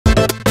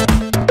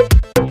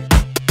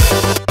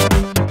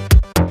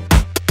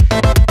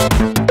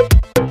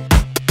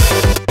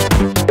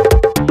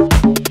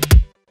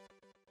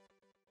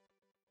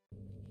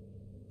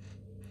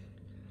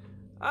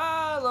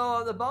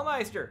the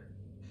Baumeister.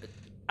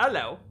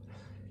 Hello.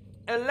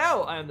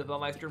 Hello, I am the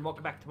Baumeister, and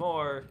welcome back to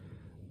more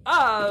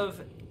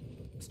of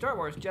Star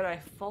Wars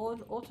Jedi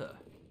Fallen Order.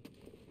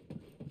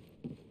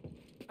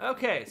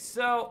 Okay,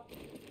 so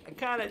I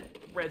kind of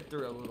read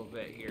through a little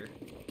bit here.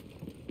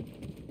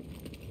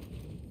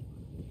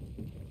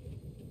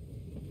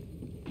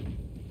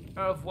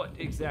 Of what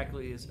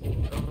exactly is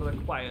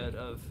required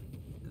of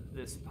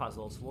this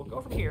puzzle. So we'll go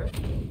from here.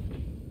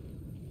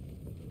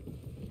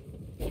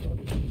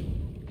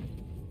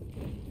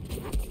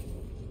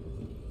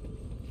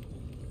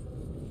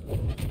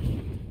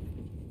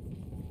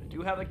 I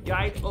do have a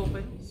guide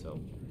open, so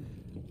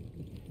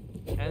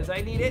as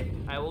I need it,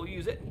 I will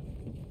use it.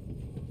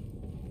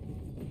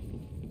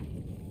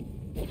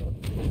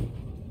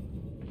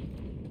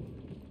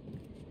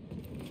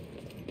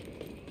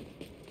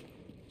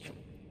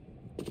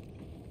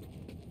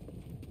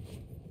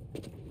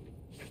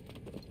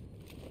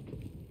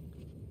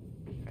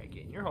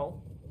 Your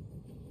hole.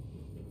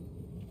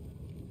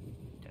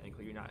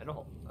 Technically, you're not in a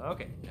hole.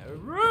 Okay,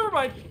 never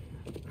mind.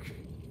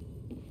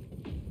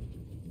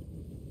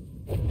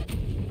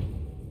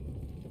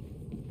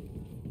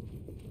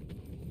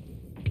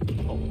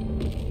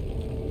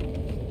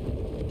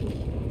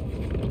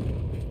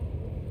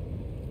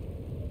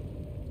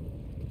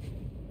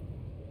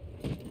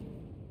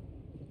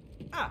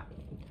 Ah.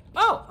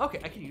 Oh,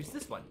 okay. I can use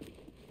this one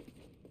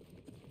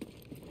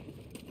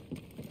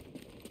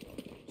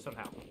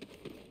somehow.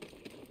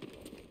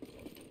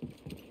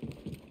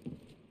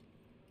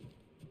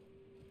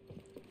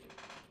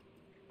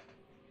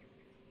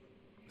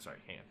 Sorry,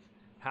 hang on.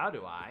 How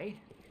do I?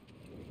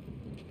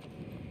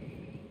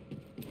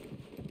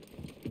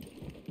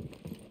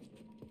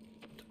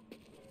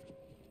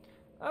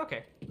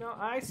 Okay, no,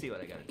 I see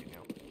what I gotta do now.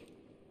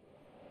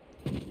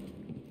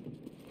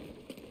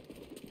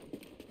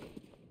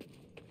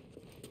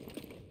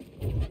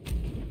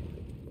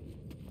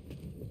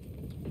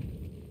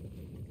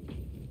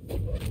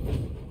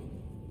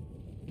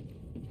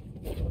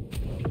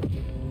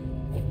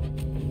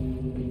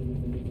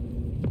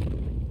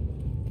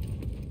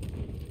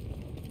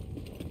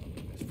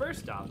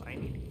 First off, I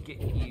need to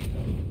get you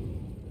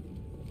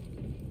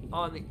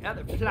on the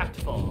other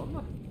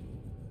platform.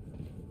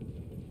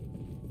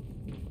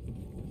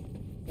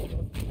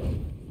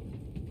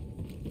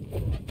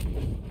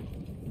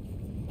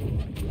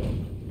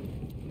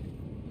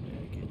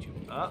 Get you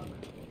up.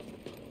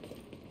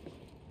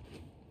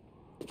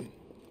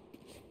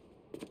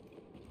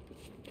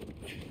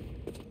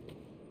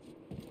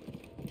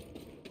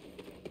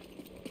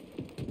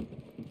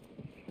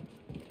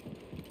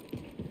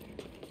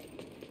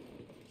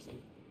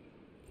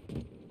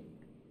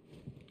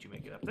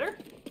 Up there.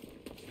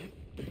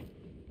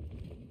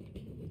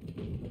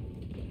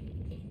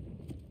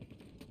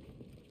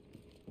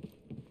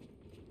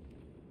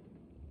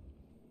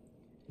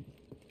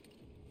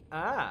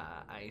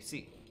 Ah, I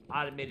see.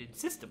 Automated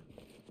system.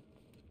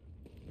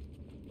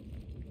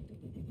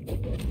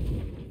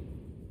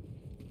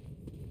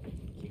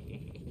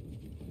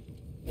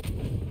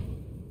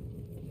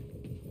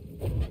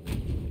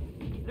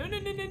 No, no,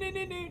 no, no, no,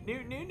 no, no,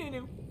 no, no, no,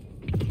 no.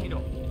 You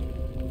know.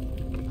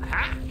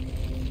 Aha!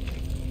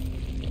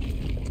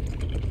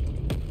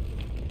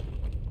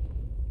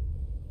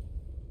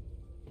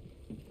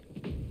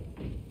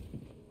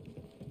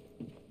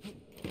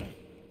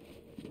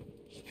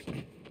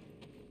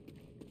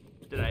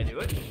 Did I do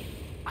it?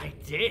 I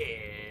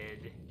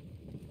did.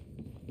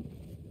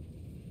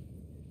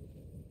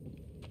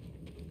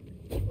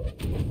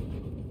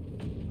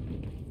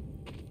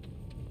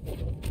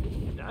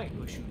 Now I can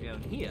push you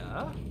down here.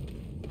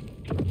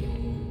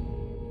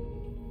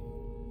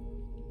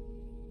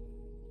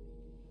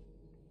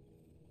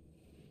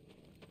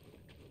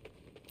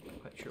 Not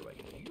quite sure what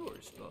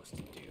you're supposed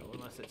to do,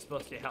 unless it's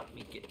supposed to help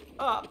me get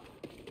up.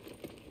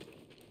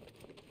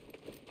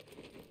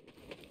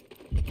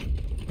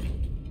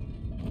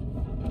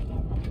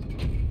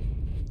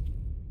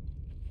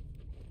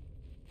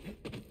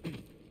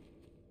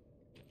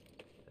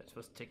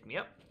 Supposed to take me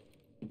up.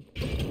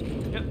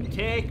 Yep,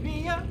 take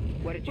me up.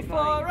 What did you before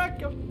find? I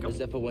go.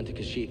 Zeppa went to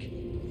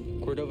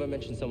Kashyyyk. Cordova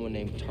mentioned someone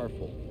named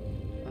Tarful.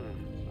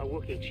 A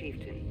Wookiee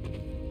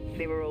chieftain.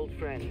 They were old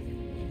friends.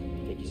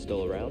 Think he's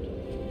still around?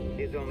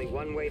 There's only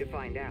one way to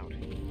find out.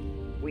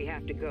 We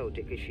have to go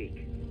to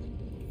Kashyyyk.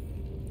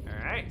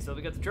 Alright, so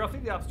we got the trophy,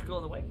 the obstacle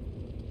in the way.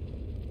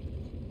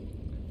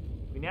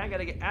 We now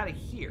gotta get out of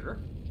here.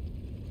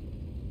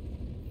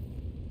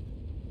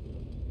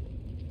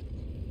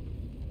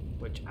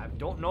 Which I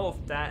don't know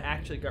if that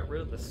actually got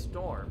rid of the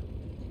storm.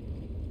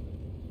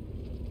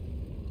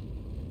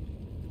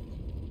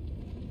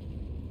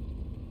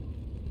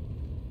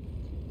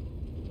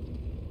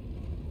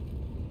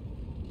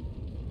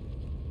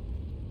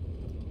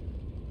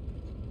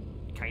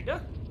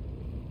 Kinda.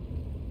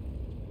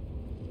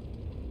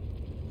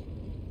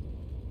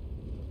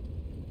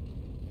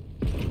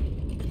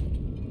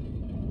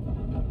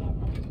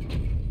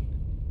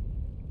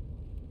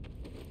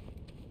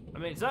 I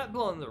mean, it's not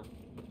blowing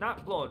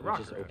rock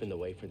Just around. open the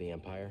way for the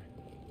Empire.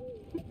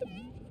 What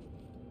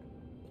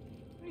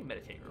are me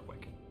meditate real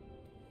quick.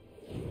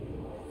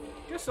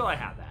 Just so I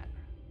have that.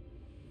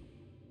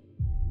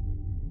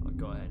 I'll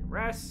go ahead and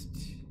rest.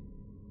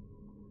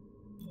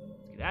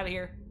 Let's get out of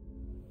here.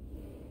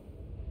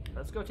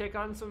 Let's go take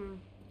on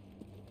some...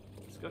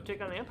 Let's go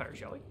take on the Empire,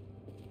 shall we?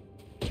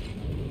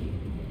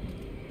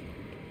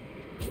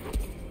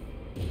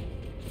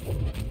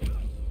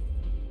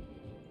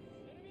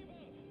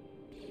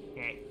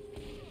 Okay.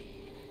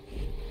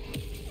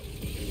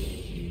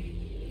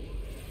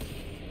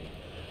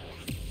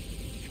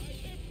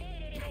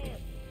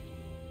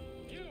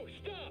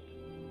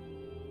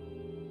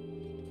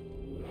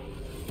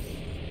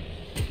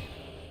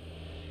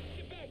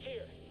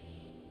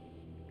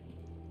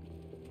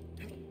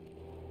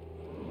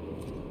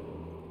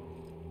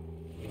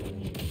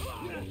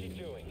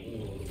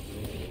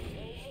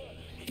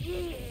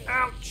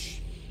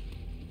 Ouch!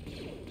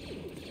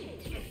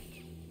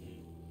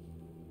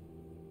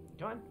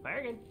 Come on, fire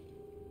again.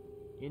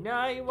 You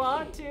know you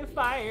want to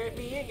fire at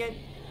me again.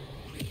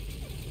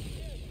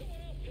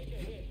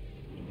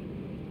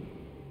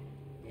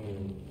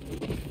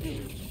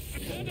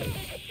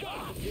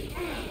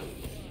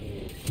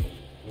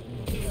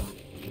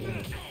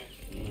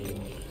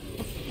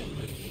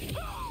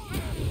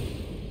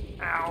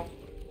 Ow.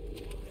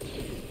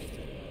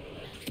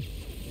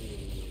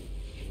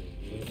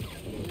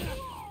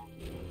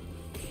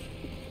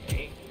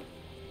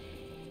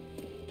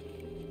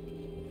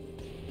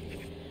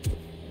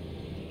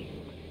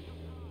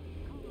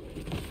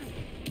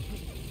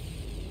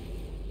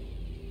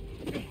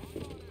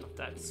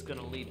 That's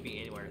gonna lead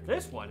me anywhere.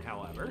 This one,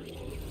 however.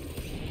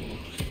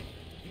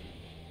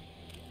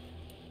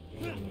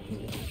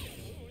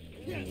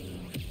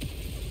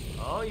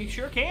 Oh, you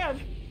sure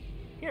can.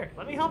 Here,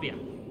 let me help you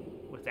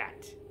with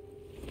that.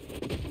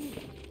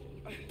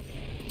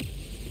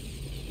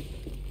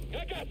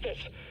 I got this.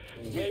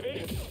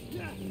 Maybe.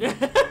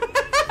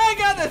 I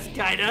got this,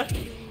 kinda.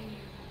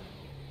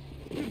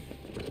 You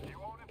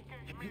won't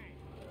escape me.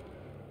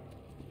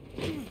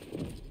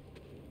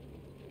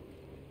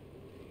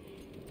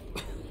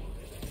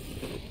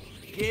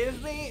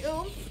 Give me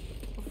oomph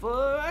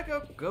before I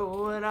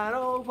go, and I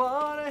don't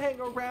wanna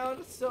hang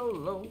around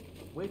solo.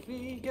 Wake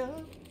me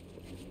up.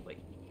 Wait.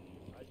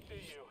 I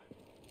see you.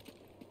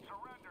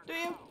 Surrender. Do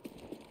you?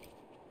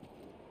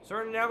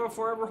 Surrender now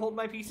before I ever hold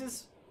my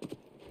pieces?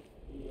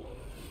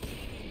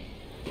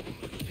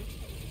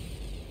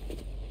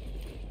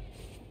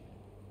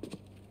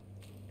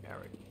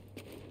 Alright.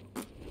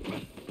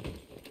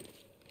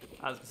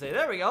 I was gonna say,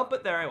 there we go,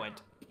 but there I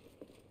went.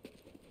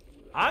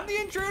 I'm the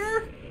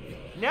intruder?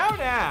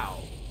 Now!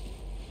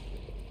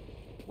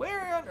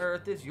 Where on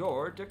earth is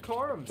your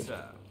decorum,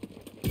 sir?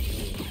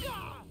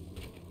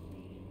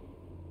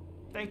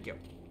 Thank you.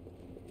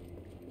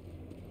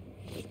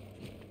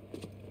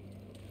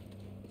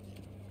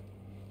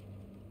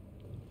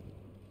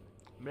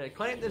 I'm gonna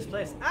claim this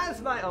place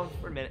as my own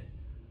for a minute.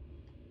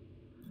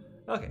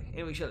 Okay,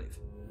 and we shall leave.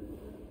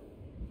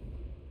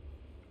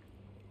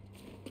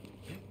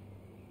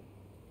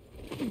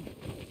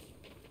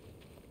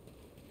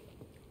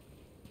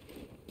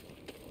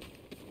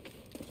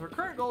 So our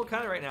current goal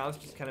kind of right now is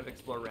just kind of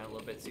explore around a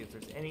little bit, see if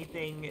there's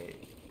anything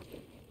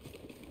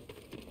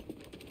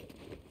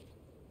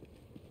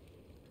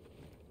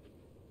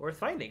worth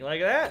finding. Like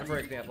that, for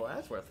example.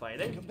 That's worth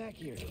finding. Come back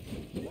here.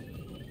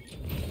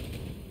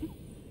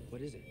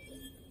 What is it?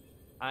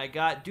 I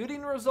got Duty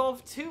and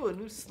Resolve 2, a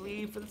new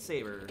sleeve for the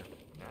saber.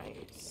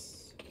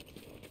 Nice.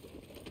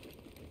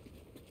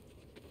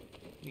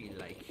 We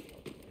like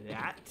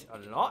that a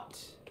lot.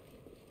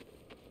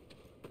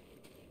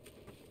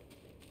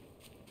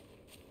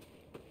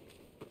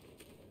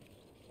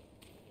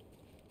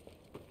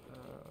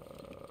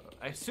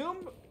 I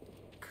assume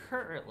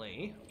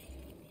currently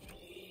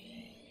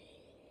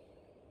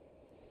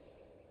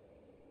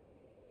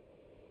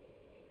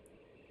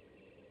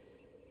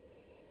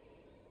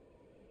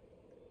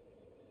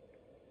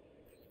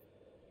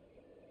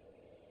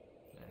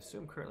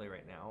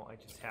right now I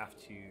just have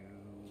to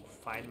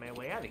find my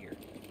way out of here.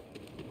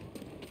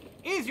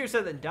 Easier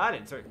said than done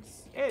in certain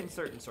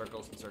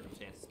circles and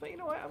circumstances, but you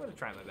know what? I'm gonna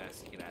try my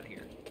best to get out of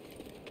here.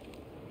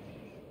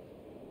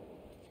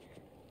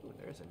 Ooh,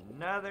 there's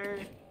another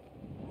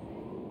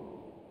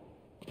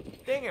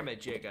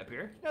thingamajig up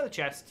here. Another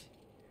chest.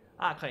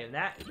 I'll claim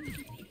that.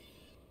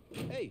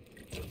 Hey!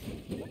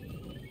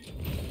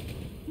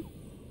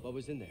 What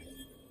was in there?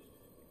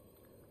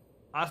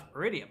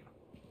 Iridium.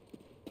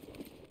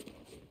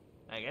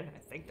 Again, I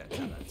think that's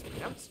how that's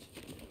pronounced.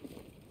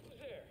 Who's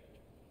there?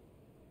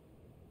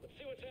 Let's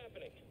see what's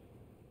happening.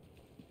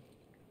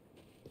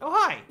 Oh,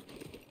 hi!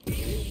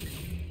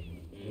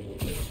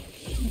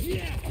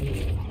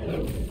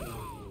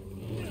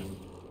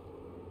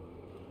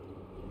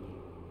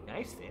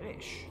 Nice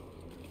finish.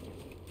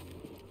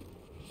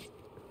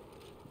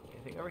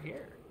 Anything over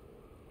here?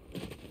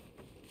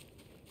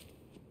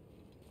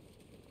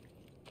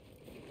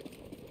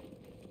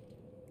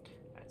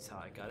 That's how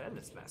I got in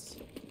this mess.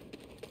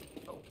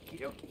 Okie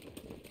dokie.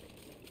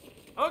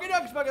 Okie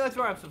dokie, Smuggy,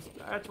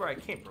 that's where I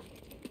came from.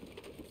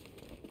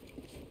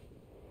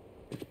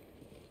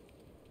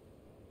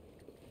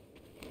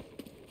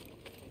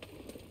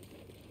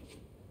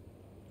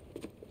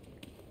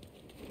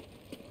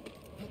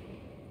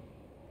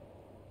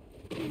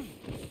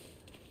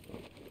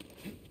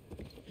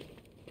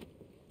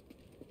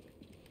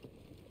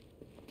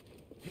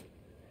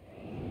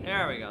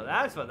 we go.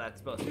 That's what that's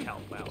supposed to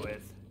help out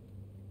with.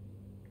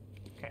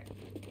 Okay.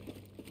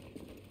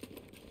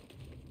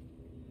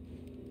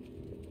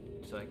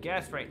 So I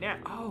guess right now...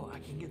 Oh, I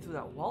can get through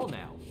that wall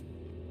now.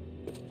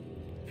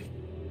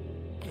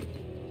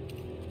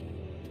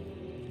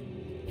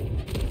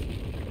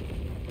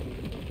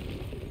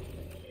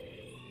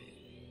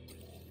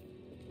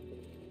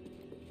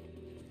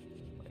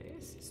 What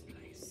is this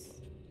place?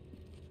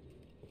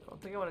 I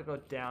don't think I want to go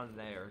down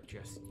there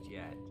just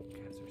yet,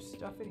 because there's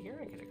stuff in here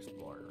I can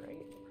explore, right?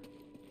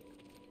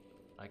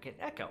 Like an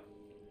echo.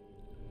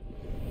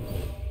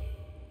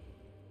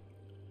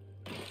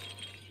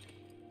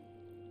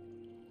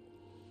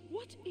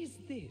 What is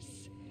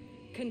this?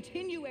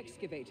 Continue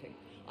excavating.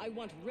 I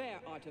want rare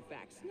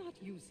artifacts, not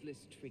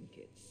useless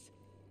trinkets.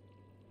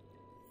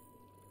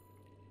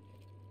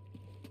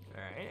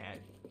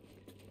 Alright.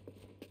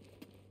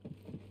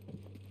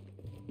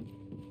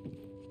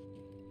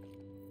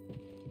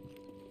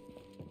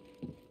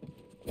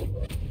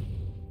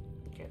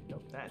 Can't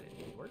nope, that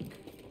didn't work.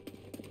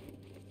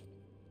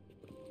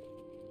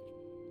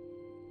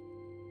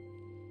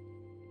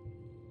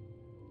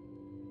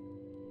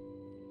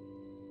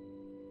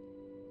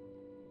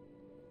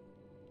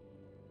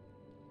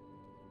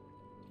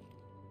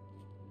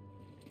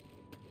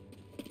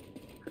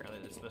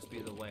 Apparently this must be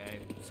the way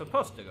I'm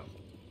supposed to go.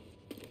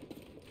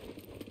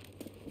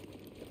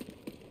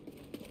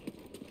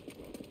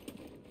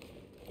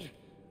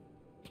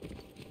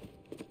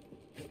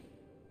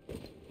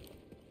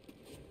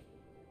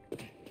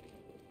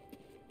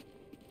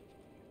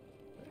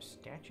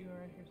 Statue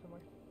around here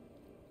somewhere?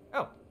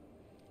 Oh,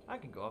 I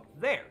can go up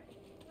there.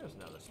 There's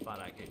another spot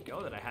I could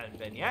go that I hadn't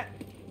been yet.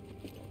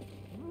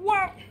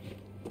 Whoa!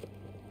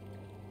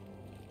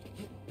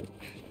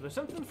 There's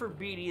something for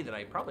BD that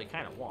I probably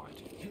kind of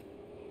want.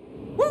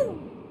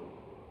 Woo!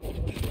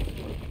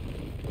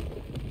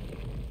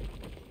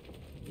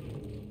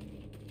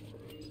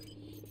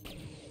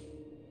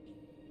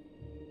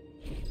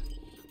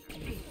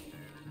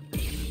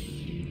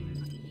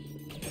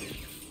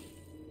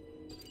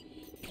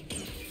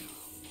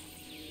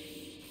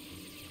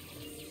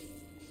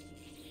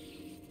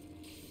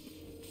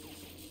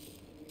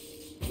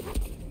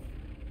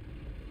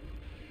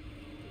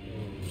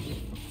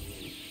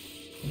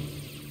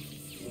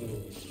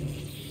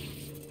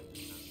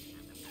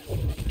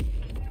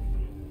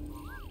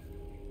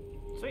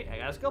 Sweet, I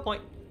got a skill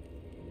point.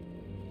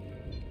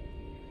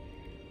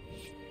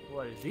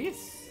 What is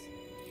this?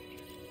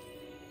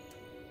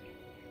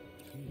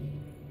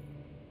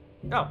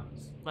 Oh,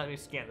 let me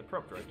scan the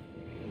probe droid.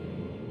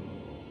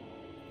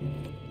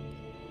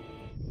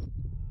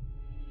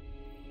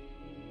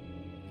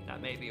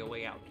 That may be a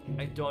way out.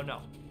 I don't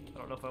know. I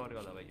don't know if I want to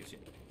go that way just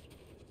yet.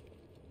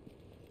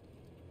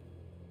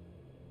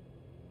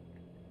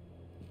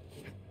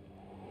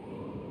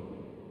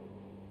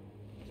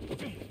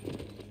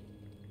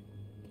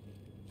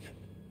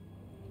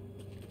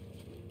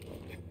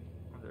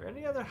 Are there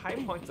any other high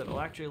points that'll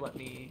actually let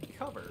me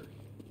cover?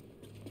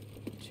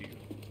 Two.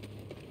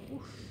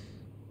 Whoosh.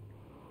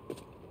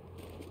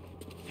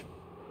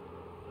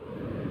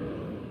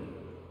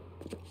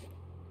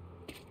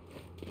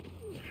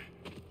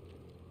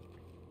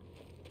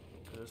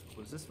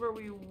 Was this where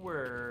we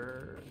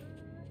were?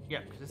 Yeah,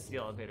 because this is the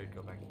elevator to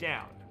go back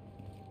down.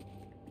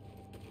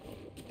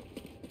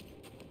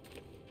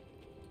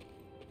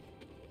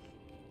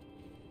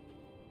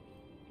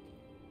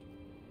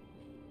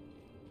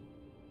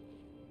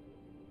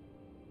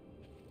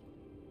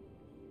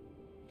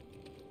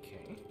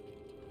 Okay.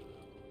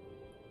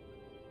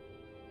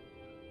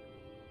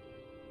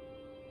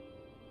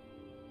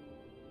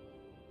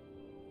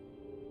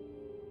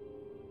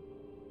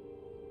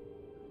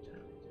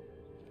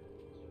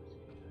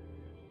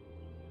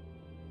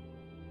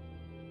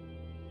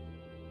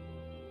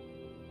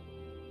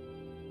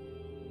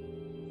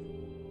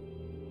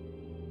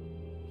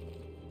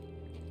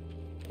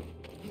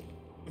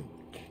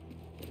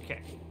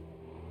 Okay.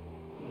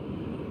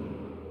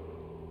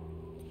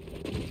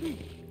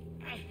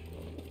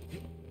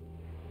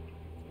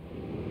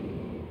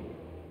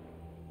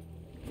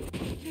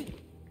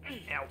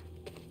 Ow.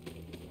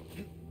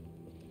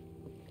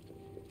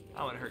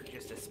 I want to hurt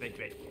just a smidge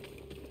bit.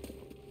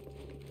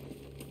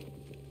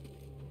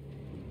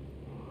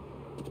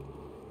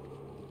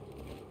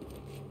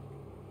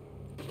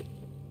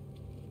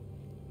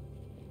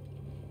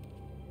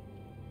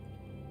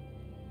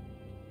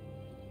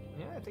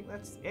 Yeah, I think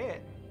that's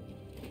it.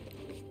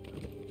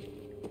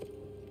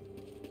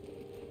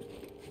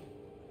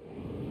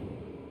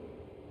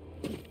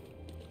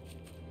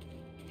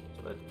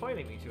 So that's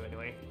pointing me to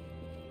anyway.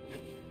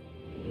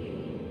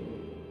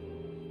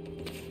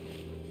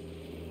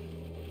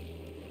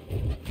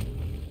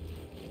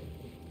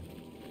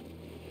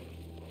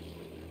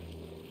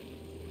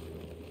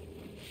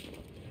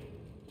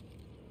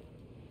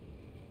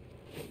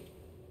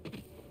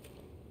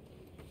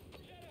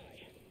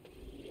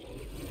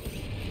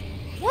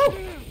 Woo!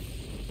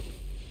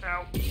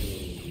 Ow.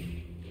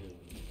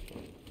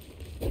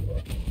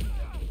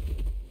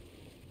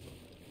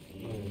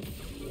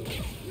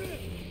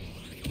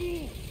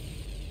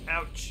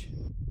 Ouch.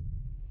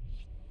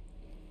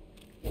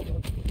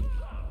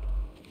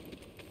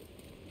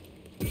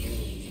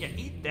 Yeah,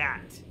 eat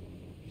that.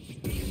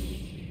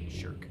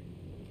 Shirk.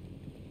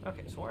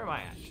 Okay, so where am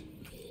I at?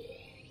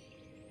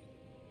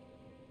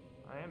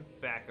 I am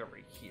back over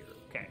here.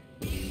 Okay.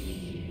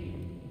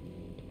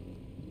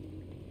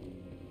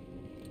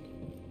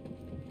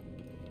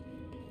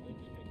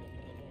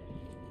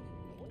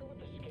 Wonder what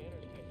the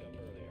scanners picked up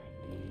earlier.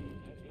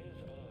 That is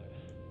odd.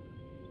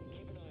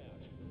 Keep an eye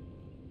out.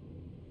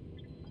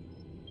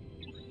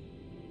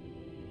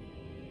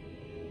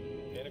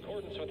 In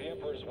accordance with the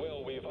Emperor's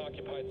will, we've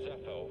occupied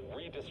Zepho,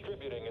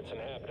 redistributing its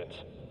inhabitants.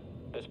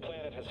 This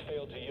planet has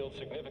failed to yield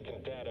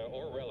significant data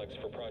or relics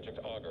for Project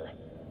Augur.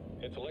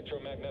 Its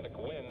electromagnetic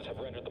winds have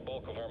rendered the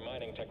bulk of our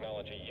mining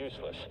technology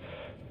useless.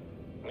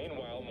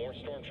 Meanwhile, more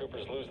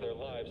stormtroopers lose their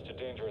lives to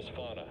dangerous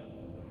fauna.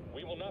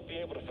 We will not be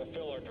able to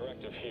fulfill our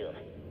directive here.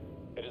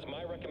 It is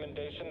my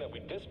recommendation that we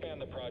disband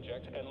the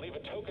project and leave a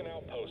token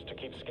outpost to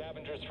keep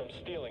scavengers from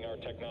stealing our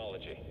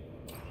technology.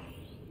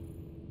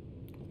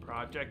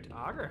 Project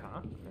Augur,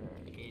 huh?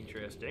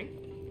 Interesting.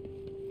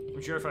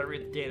 I'm sure if I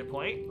read the data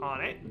point on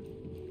it.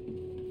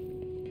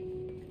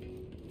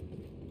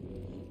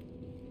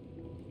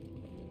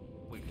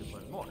 We could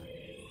learn more.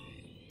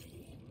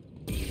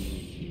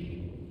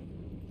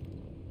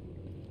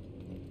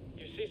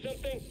 You see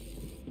something?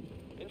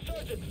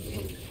 Insurgent!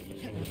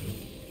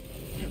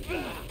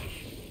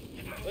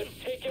 Let's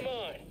take him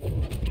on.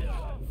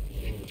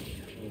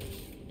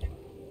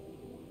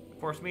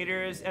 Force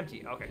meter is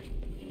empty. Okay.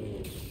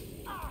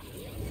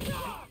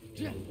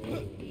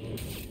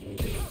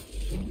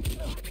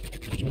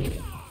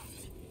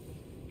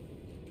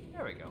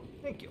 There we go.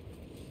 Thank you.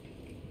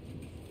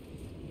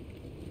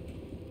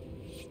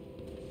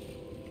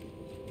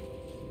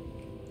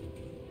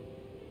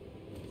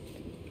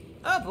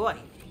 Oh boy.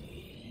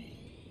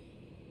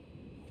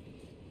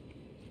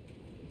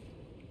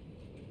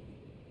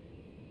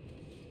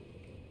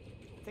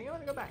 I think I'm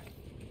gonna go back.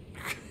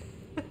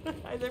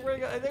 I think we're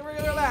gonna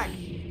go back.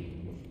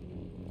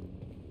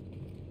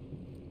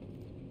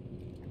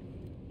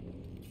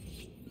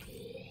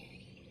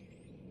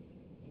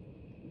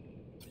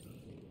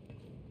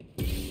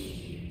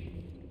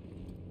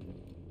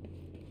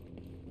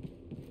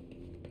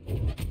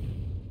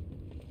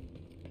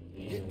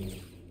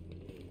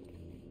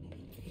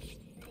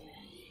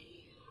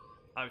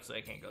 Obviously,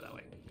 I can't go that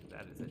way.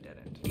 That is a dead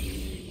end.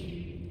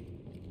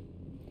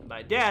 And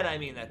by dead, I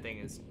mean that thing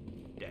is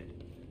dead.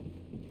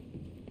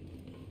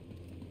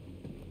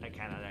 I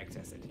cannot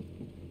access it.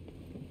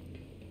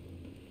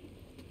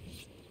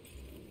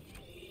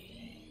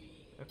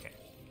 Okay.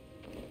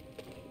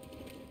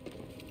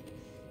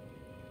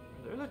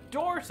 There's a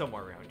door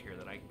somewhere around here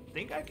that I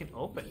think I can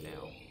open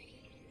now.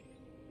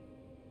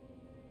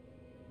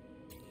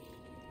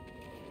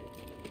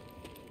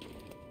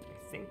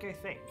 I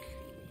think.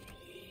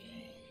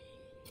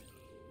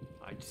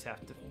 I just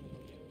have to...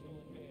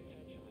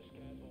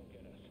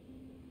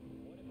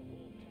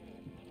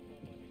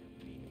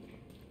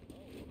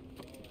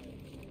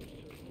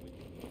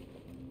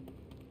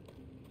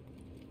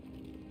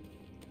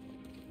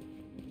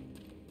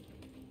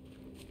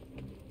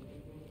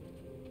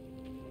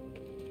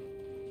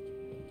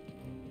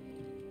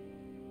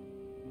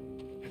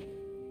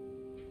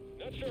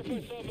 Not sure if I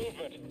saw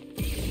movement.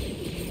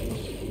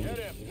 Get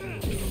him.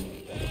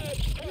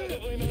 That's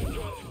probably not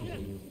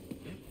good.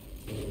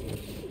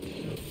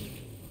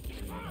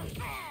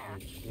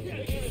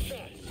 Taking a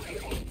shot.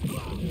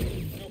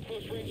 No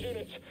close range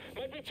units.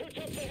 Might be too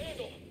tough to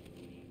handle.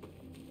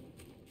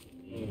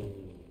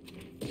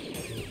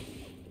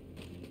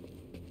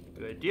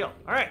 Good deal.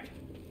 All right.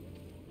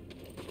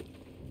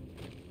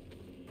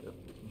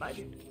 Bye,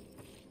 dude.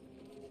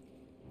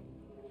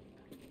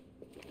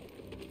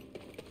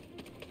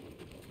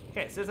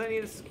 Okay, it says I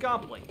need a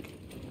scomp link.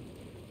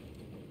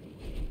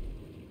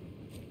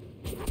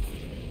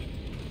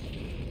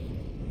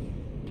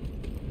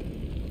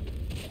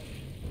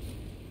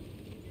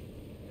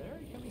 There,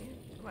 you coming here?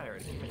 Come on,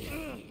 already.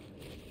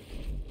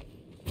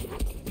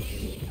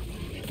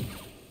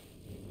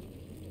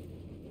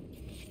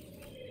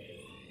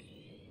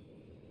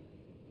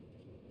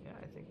 Yeah,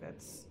 I think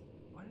that's...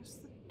 What is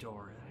the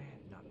door that I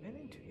have not been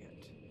into yet?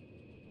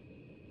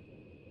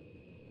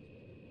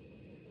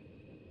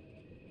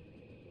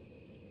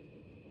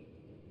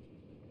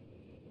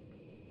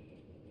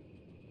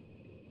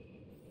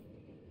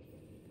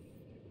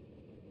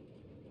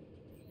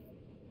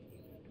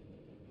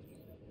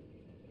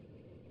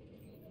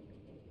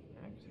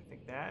 I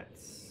think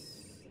that's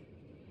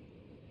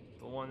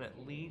the one that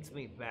leads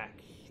me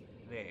back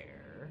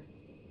there.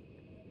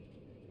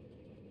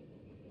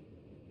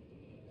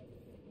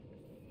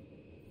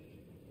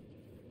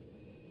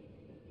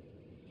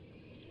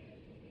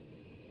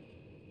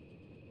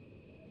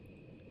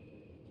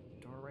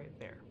 Door right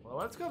there. Well,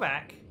 let's go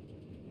back.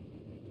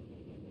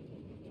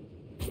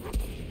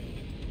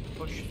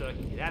 Push so I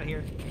can get out of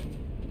here.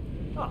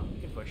 Oh,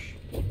 you can push.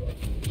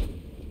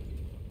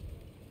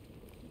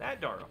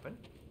 That door open.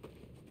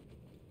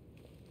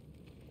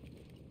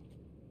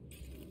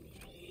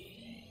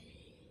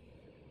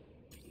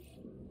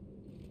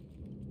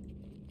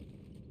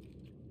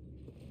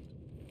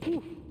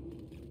 Whew.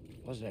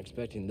 Wasn't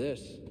expecting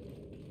this.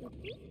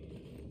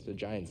 It's a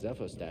giant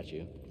Zepho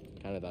statue.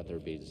 Kind of thought there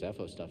would be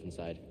Zepho stuff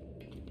inside.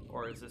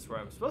 Or is this where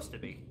I'm supposed to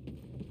be?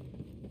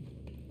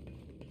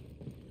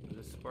 Is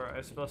this where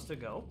I'm supposed to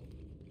go?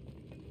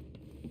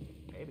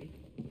 Maybe.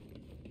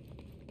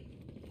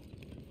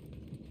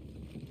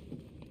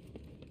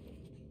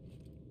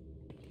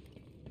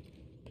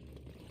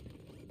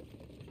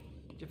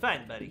 What'd you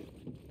find, buddy?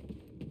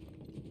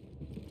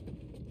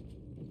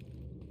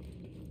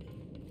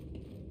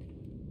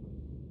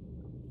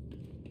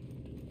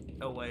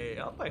 A way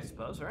up, I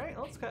suppose, right?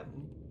 Let's cut.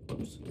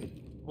 Oops.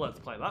 Let's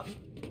climb up.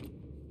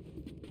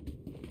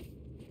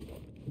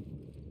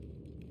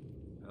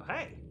 Oh,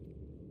 hey.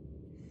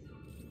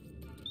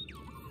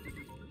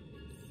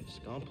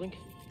 Scomplink?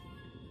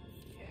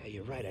 Yeah,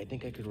 you're right. I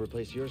think I could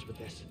replace yours with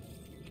this.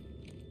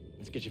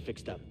 Let's get you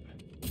fixed up.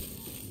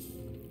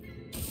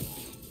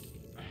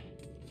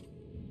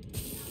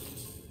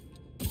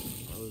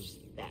 How's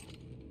that?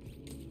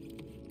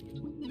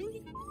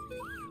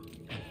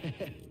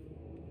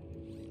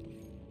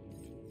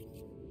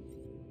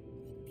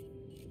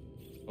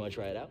 Want to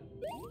try it out?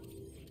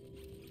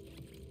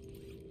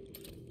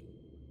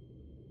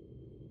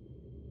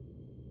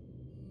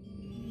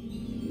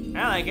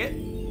 I like it.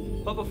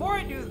 But before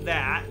I do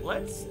that,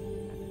 let's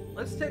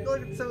take a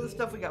look at some of the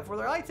stuff we got for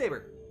their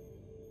lightsaber.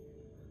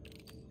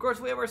 Of course,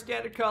 we have our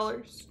standard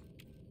colors.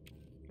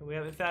 And we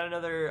haven't found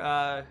another,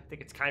 I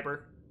think it's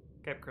Kyber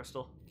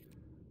crystal.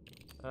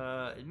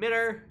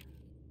 Emitter.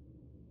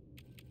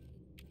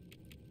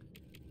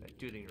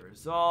 Duty to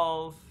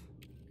resolve.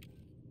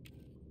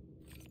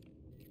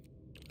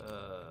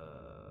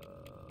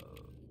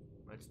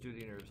 Let's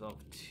duty to resolve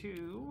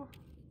 2.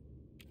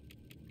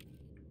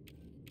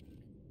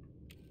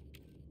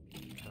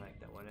 I like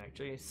that one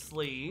actually.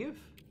 Sleeve.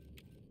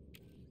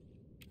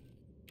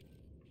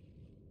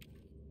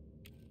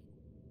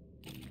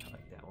 I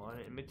like that one.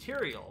 And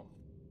material.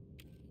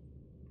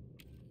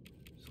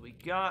 So we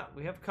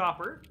have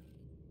copper.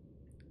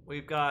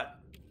 We've got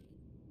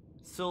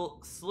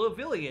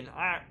Slovilian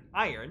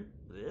iron.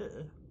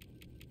 Ugh.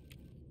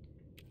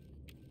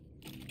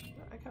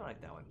 I kind of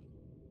like that one.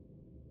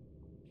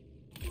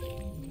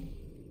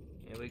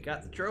 And we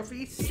got the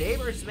trophy,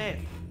 Sabersmith.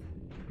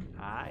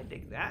 I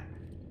dig that.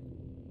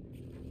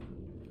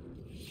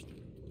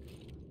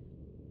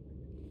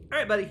 All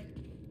right, buddy.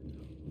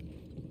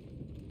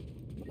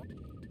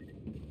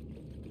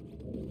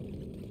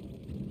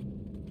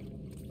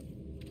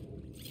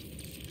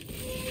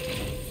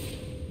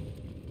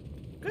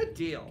 Good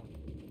deal.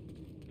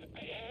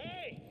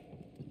 Hey!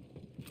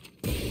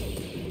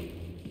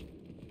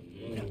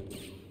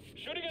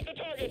 Shooting at the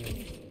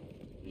target.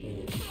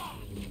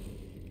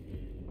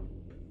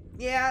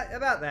 Yeah,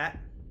 about that.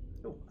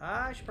 Oh,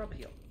 I should probably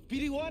heal.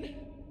 BD1?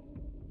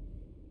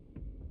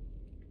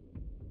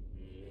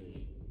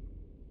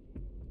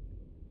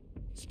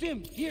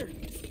 Stim, here.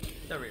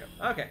 There we go.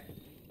 Okay.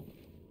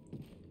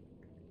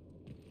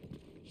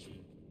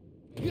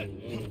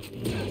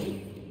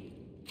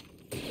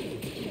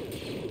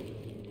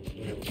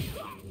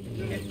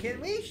 Can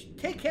we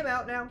take him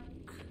out now?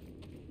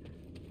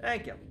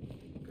 Thank you.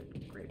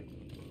 Good, great.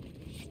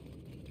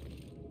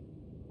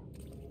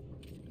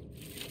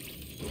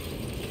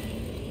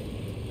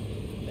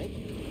 Thank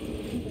you.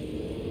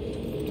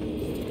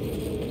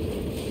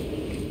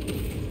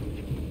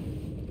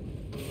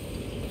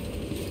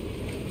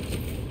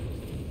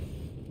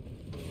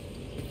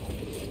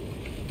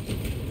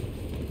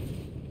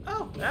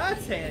 Oh,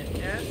 that's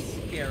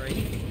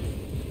scary.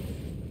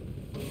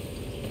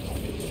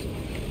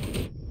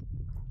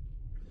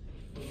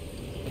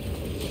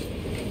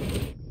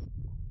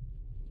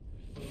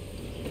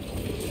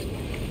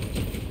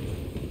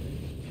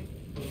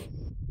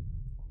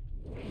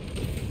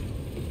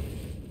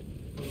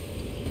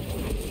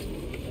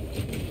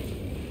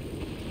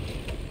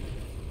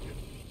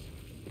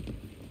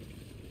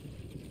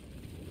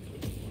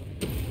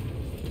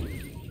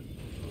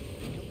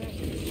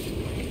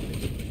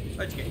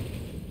 What'd you get?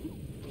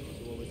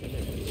 So what was in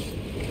there?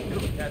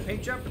 Ooh, got a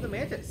paint job for the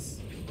mantis.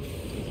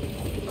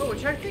 Oh,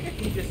 which I think I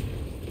can just,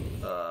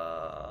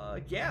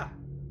 yeah.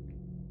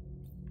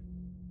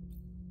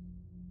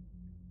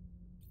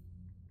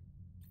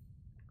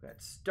 Got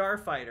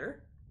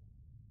Starfighter.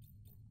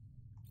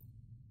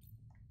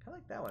 I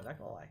like that one, not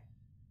gonna lie.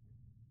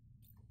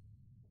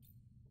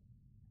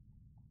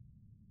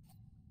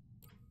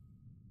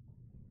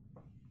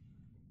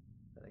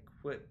 Then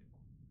equip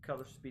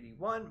color speedy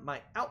 1.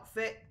 My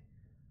outfit,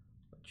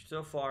 which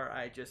so far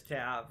I just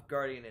have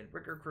Guardian and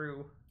Ricker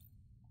crew.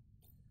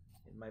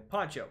 And my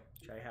poncho,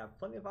 which I have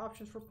plenty of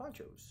options for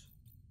ponchos.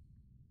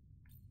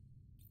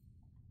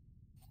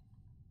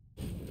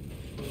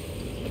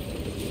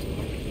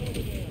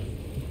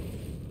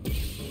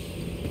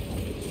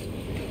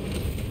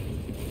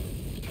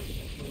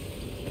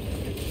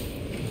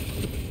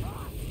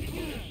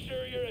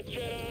 Sure you're a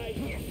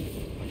Jedi?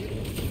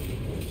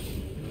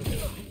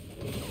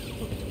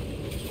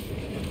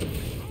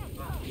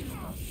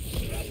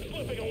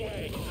 Slipping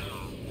away.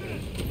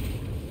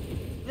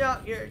 No,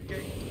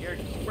 you're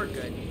We're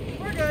good.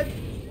 We're good.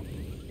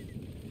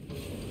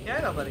 Yeah,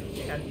 I know, buddy.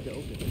 Hang on. Need to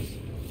open this.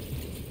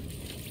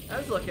 I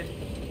was looking.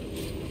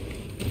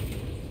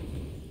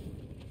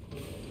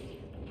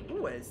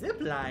 Ooh, a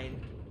zip line.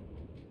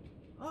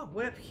 Oh,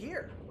 way up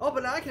here. Oh,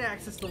 but now I can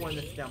access the one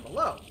that's down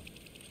below.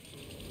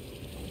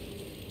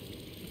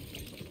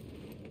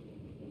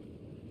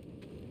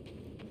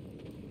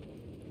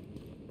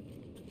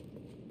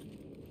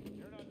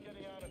 You're not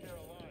getting out of here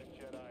alive,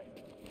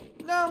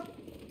 Jedi. No.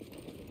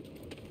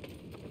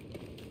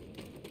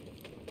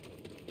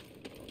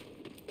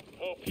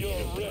 Hope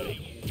you're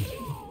ready.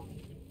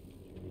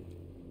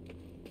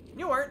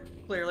 You weren't,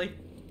 clearly.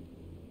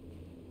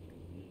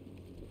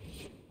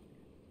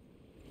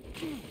 I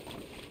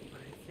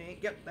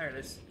think, yep, there it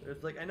is.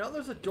 There's like, I know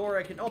there's a door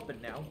I can open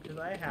now, because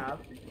I have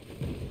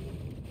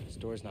This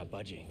door's not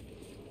budging.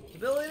 the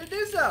ability to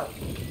do so.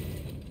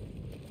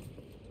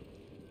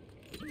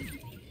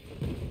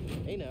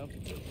 Hey now.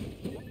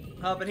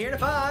 Hopping here to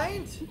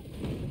find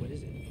What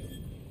is it?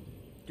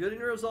 Dueling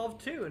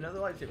Resolve 2, another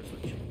lightsaber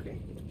switch. Okay,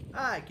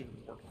 I can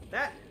work with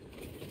that.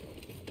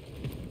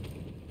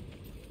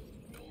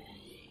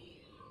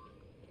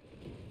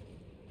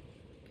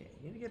 Okay,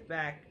 need to get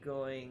back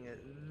going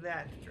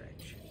that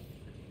direction.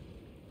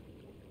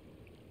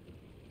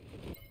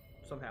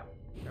 Somehow.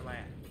 Where am I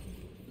at?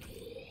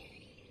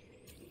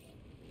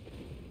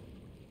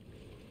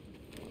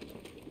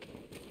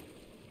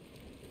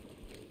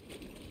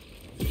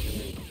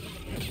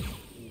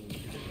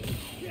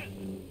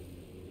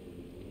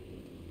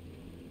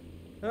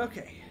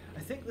 Okay, I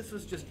think this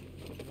was just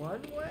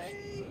one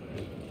way.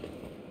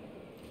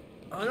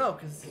 Oh no,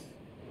 because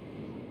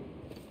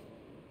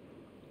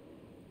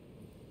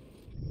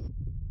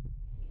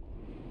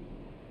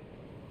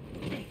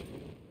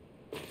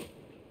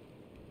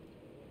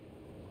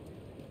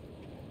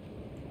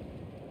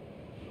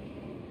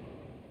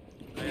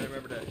I gotta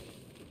remember to.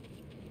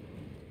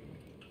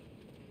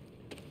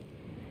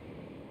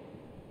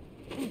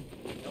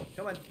 Oh,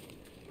 come on.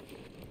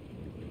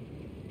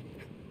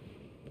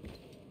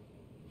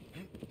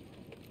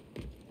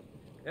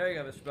 There you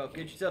go, Mr. Boat.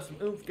 Get yourself some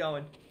oomph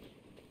going.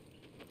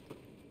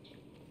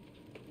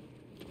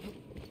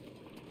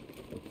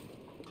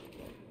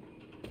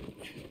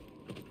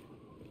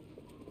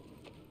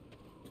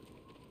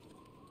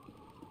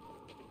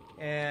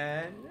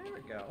 And there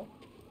we go.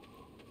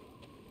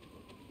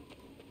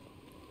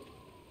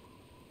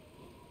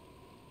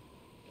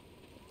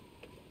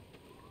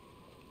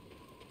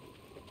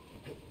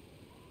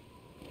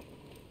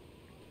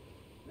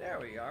 There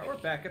we are. We're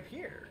back up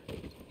here.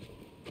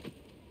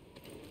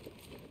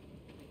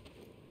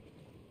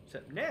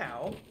 Except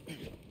now...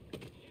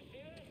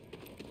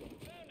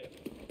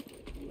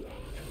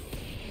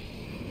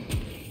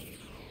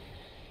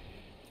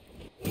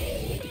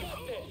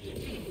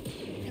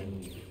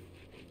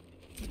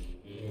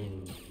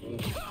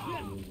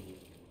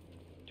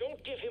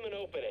 Don't give him an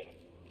opening.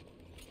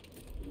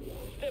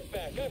 Step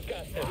back, I've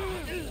got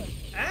this.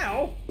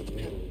 Ow!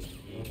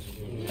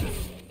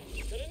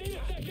 Gonna need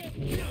a second.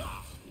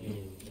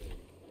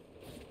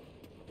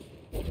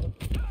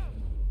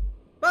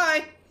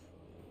 Bye!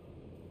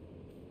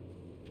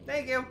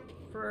 Thank you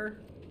for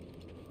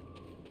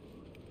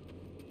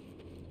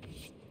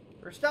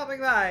stopping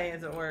by,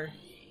 as it were.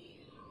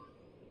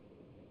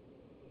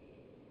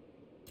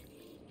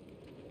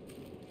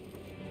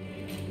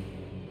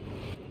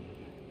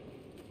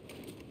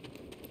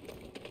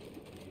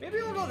 Maybe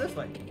we'll go this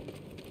way.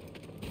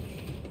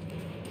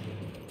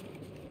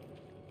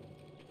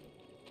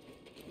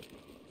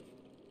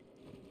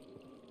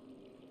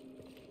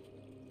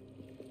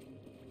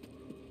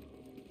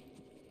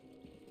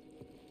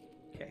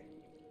 Okay.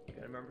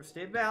 Gotta remember to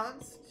stay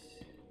balanced.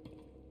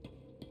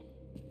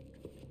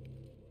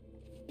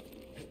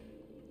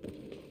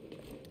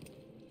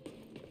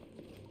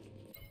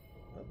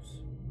 Oops.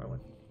 Wrong one.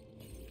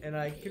 And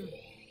I can,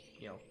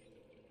 you know,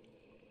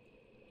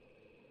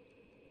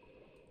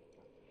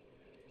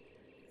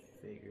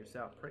 figure this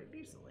out pretty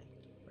decently,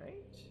 right?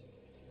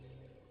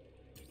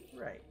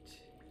 Right.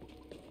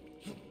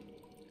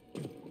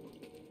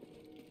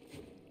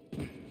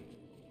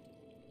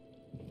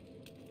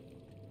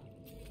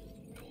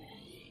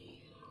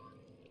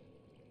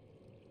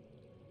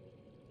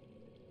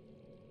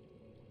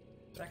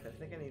 In fact, I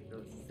think I need to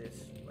go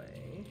this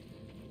way.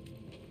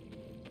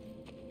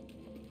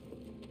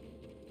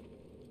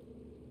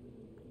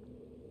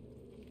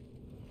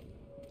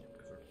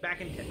 We're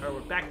back at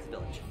the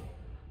village.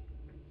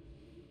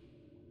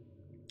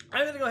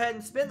 I'm gonna go ahead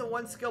and spend the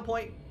one skill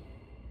point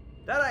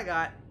that I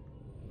got.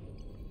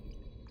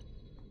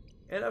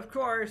 And of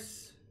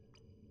course,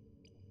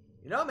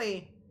 you know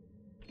me,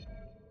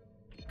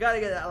 gotta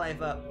get that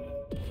life up.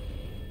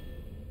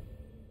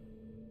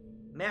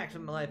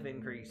 Maximum life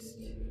increased.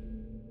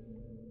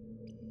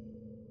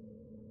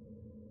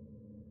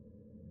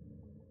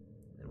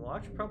 And we'll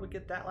actually probably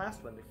get that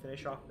last one to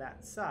finish off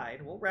that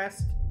side. We'll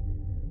rest,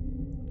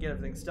 get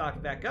everything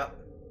stocked back up.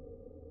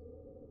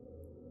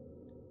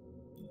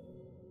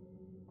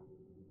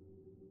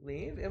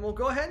 Leave, and we'll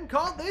go ahead and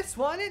call this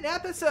one an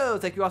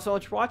episode. Thank you all so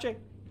much for watching.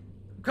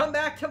 come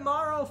back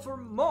tomorrow for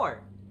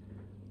more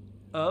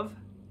of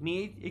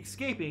me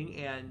escaping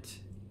and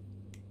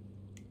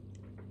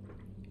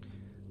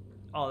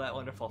all that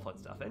wonderful fun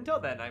stuff. Until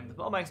then, I'm the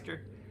Bellmeister,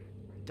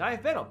 and I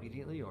have been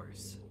obediently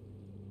yours.